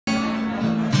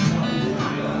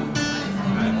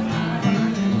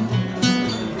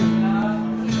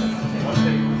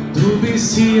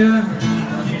bist hier,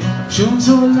 schon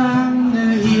so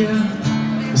lange hier,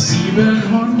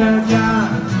 700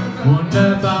 Jahre,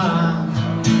 wunderbar.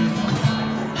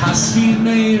 Hast viel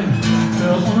Mehl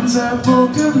für unser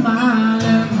Brot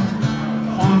gemahlen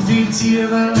und viel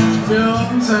Tiere für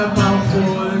unser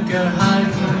Bauchwohl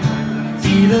gehalten.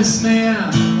 Vieles mehr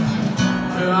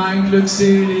für ein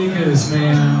glückseliges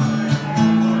Meer.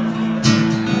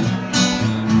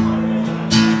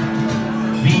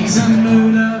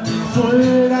 Wiesenmühle,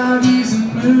 Fulda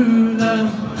Wiesenmühle,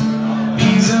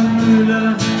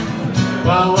 Wiesenmühle,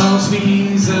 Bau aus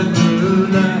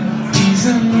Wiesenmühle,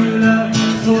 Wiesenmühle,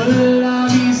 Fulda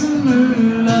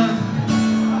Wiesenmühle,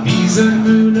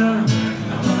 Wiesenmühle,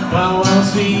 Bau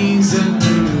aus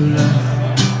Wiesenmühle.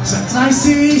 Seit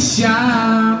 30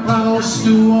 Jahren brauchst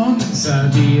du unser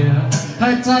Bier.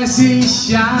 Seit 30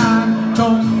 Jahren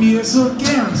kommen wir so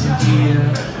gern zu dir.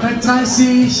 Seit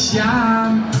 30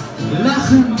 Jahren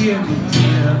lachen wir mit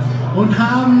dir und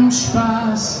haben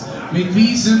Spaß mit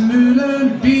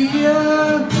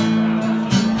Wiesenmühlenbier.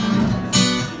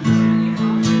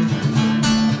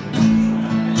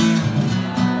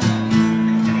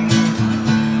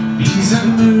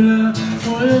 Wiesenmühle,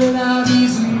 Fulda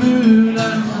Wiesenmühle,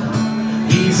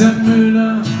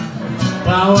 Wiesenmühle,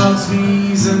 Bau aus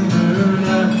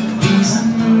Wiesenmühle,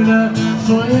 Wiesenmühle,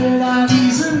 Fulda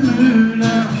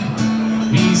Wiesenmühle,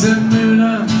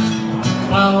 Wiesenmühle,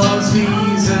 Bau aus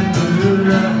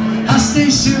Wiesenmühle. Hast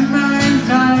dich in einen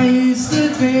Kreis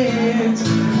gedreht,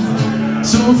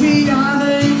 so viele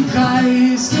Jahre im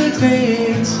Kreis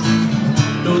gedreht.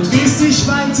 Du drehst dich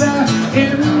weiter,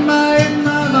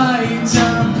 immer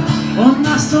weiter und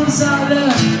machst uns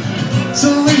alle so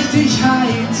richtig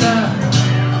heiter.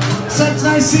 Seit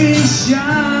 30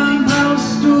 Jahren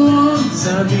brauchst du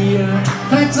unser Bier.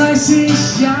 Seit 30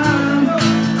 Jahren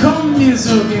kommen wir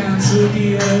so gern zu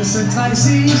dir. Seit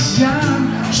 30 Jahren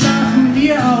schlafen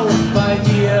wir auch bei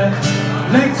dir.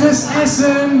 Leckeres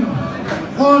Essen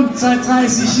und seit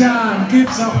 30 Jahren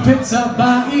gibt's auch Pizza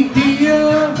bei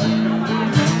dir.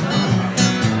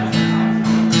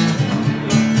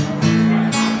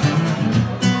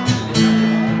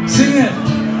 Singe!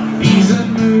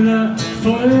 Wiesenmühle,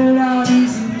 Fulda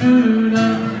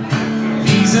Wiesenmühle,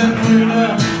 Wiesenmühle,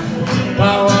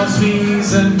 Bau aus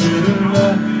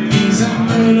Wiesenmühle,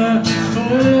 Wiesenmühle,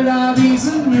 Fulda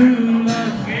Wiesenmühle,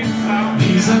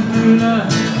 Wiesenmühle,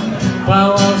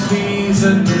 Bau aus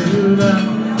Wiesenmühle.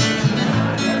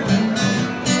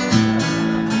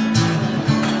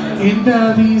 In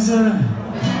der Wiese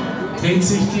dreht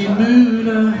sich die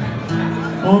Mühle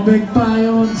und weckt bei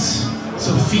uns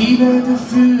so viele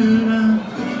Gefühle.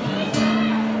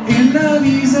 In der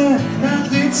Wiese, da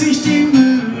dreht sich die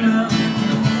Mühle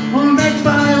und weckt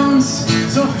bei uns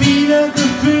so viele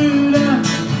Gefühle.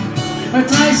 Seit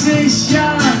 30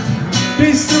 Jahren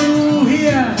bist du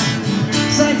hier,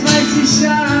 seit 30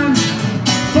 Jahren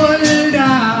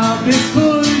Fulda, bist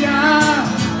Fulda,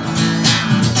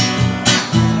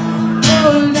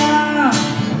 Fulda.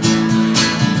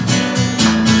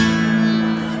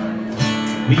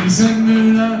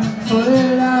 Wiesenmühle,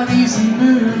 Fulda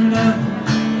Wiesenmühle,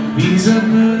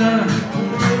 Wiesenmühle,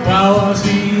 Bau aus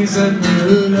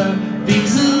Wiesenmühle,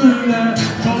 Wiesenmühle,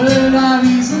 Fulda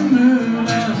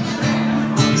Wiesenmühle,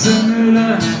 Wiesenmühle,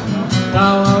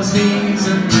 Bau aus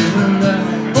Wiesenmühle.